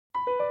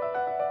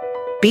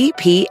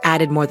BP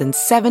added more than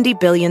 $70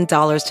 billion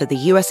to the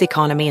U.S.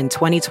 economy in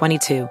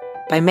 2022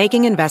 by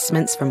making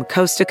investments from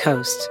coast to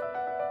coast.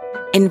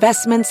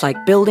 Investments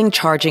like building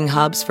charging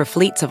hubs for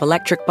fleets of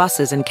electric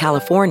buses in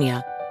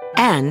California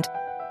and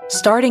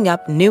starting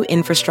up new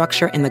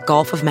infrastructure in the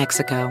Gulf of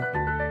Mexico.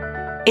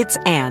 It's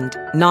and,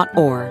 not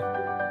or.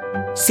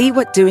 See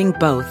what doing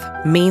both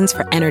means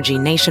for energy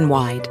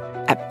nationwide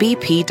at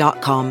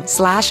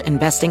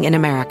bp.com/investing in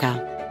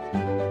America.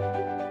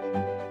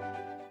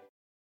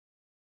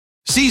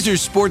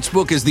 Caesars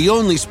Sportsbook is the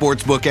only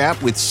sportsbook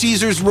app with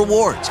Caesars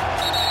Rewards.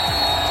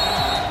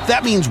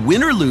 That means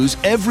win or lose,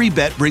 every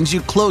bet brings you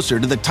closer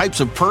to the types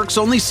of perks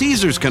only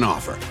Caesars can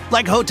offer,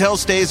 like hotel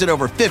stays at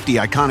over 50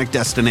 iconic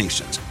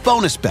destinations,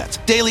 bonus bets,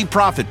 daily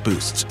profit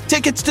boosts,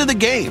 tickets to the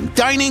game,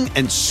 dining,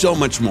 and so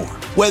much more.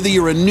 Whether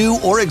you're a new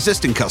or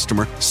existing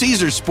customer,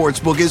 Caesars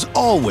Sportsbook is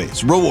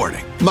always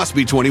rewarding. Must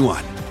be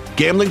 21.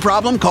 Gambling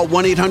problem? Call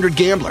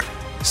 1-800-GAMBLER.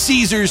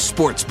 Caesars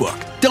Sportsbook.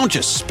 Don't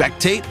just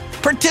spectate,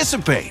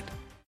 participate.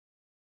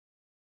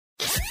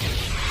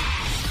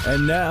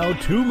 And now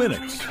 2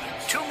 minutes.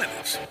 2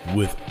 minutes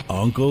with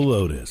Uncle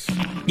Otis.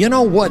 You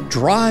know what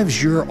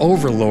drives your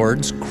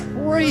overlords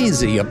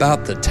crazy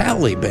about the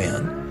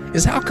Taliban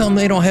is how come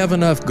they don't have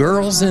enough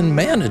girls in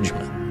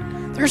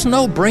management. There's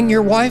no bring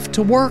your wife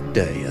to work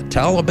day at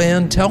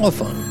Taliban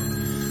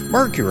telephone.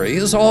 Mercury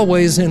is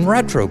always in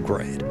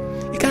retrograde.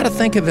 You got to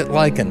think of it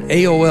like an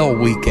AOL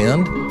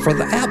weekend for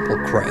the Apple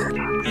crowd.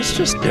 It's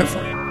just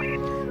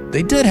different.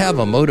 They did have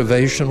a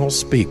motivational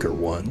speaker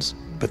once,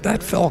 but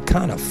that fell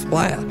kind of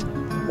flat.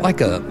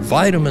 Like a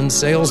vitamin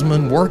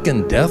salesman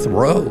working death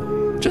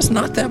row. Just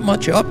not that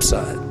much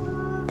upside.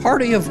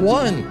 Party of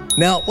one.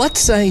 Now, let's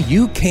say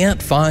you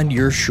can't find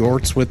your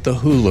shorts with the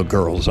hula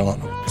girls on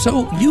them.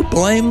 So you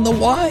blame the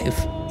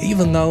wife,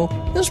 even though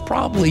it's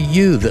probably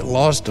you that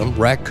lost them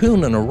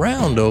raccooning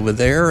around over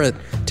there at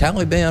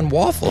Taliban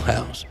Waffle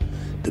House.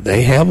 Do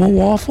they have a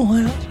Waffle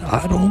House?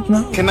 I don't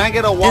know. Can I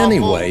get a waffle?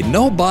 Anyway,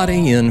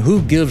 nobody in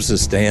Who Gives a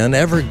Stan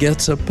ever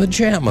gets a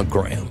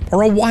pajamagram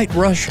or a White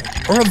Russian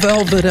or a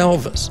Velvet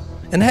Elvis.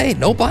 And hey,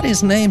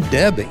 nobody's named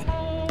Debbie.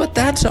 But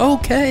that's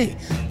okay,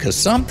 because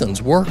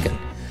something's working.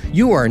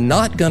 You are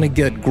not going to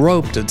get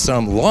groped at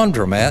some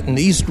laundromat in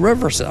East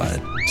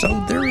Riverside.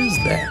 So there is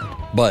that.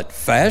 But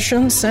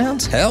fashion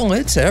sense? Hell,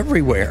 it's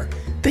everywhere.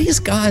 These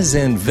guys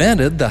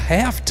invented the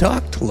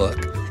half-tucked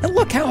look. And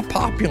look how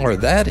popular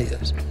that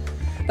is.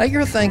 Now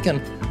you're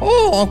thinking,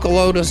 oh, Uncle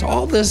Otis,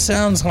 all this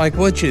sounds like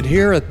what you'd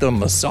hear at the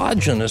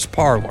misogynist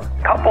parlor.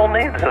 Couple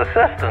needs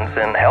assistance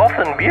in health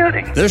and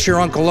beauty. This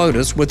your Uncle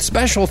Otis with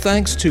special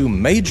thanks to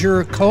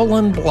Major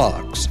Colin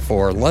Blocks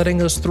for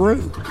letting us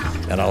through.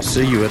 And I'll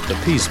see you at the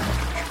Peace March.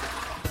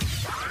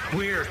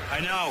 Weird,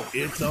 I know.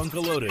 It's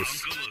Uncle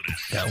Otis.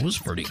 That was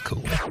pretty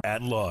cool.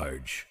 At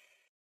large.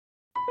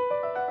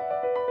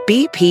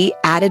 BP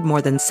added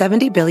more than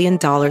 $70 billion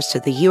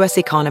to the U.S.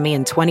 economy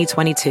in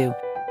 2022.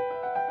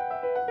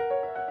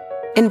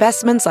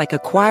 Investments like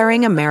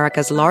acquiring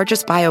America's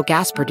largest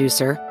biogas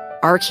producer,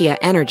 Archaea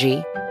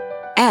Energy,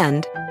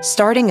 and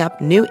starting up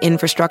new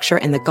infrastructure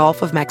in the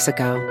Gulf of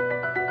Mexico.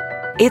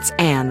 It's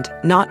and,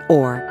 not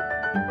or.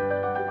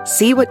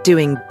 See what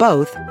doing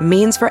both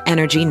means for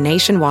energy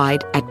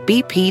nationwide at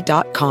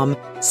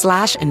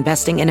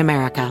bp.com/investing in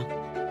America.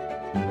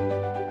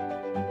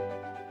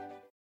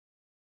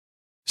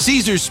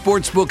 Caesars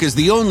Sportsbook is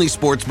the only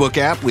sportsbook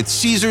app with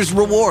Caesars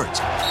Rewards.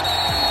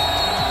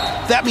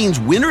 That means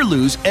win or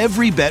lose,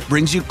 every bet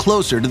brings you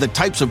closer to the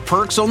types of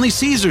perks only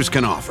Caesars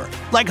can offer,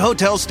 like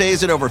hotel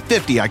stays at over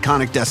 50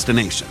 iconic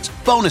destinations,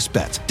 bonus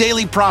bets,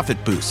 daily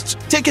profit boosts,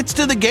 tickets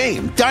to the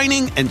game,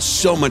 dining, and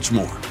so much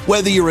more.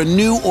 Whether you're a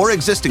new or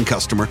existing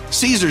customer,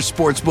 Caesars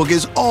Sportsbook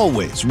is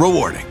always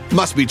rewarding.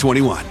 Must be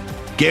 21.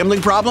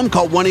 Gambling problem?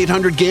 Call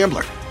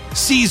 1-800-GAMBLER.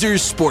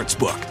 Caesars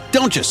Sportsbook.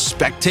 Don't just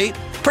spectate,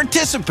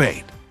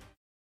 participate.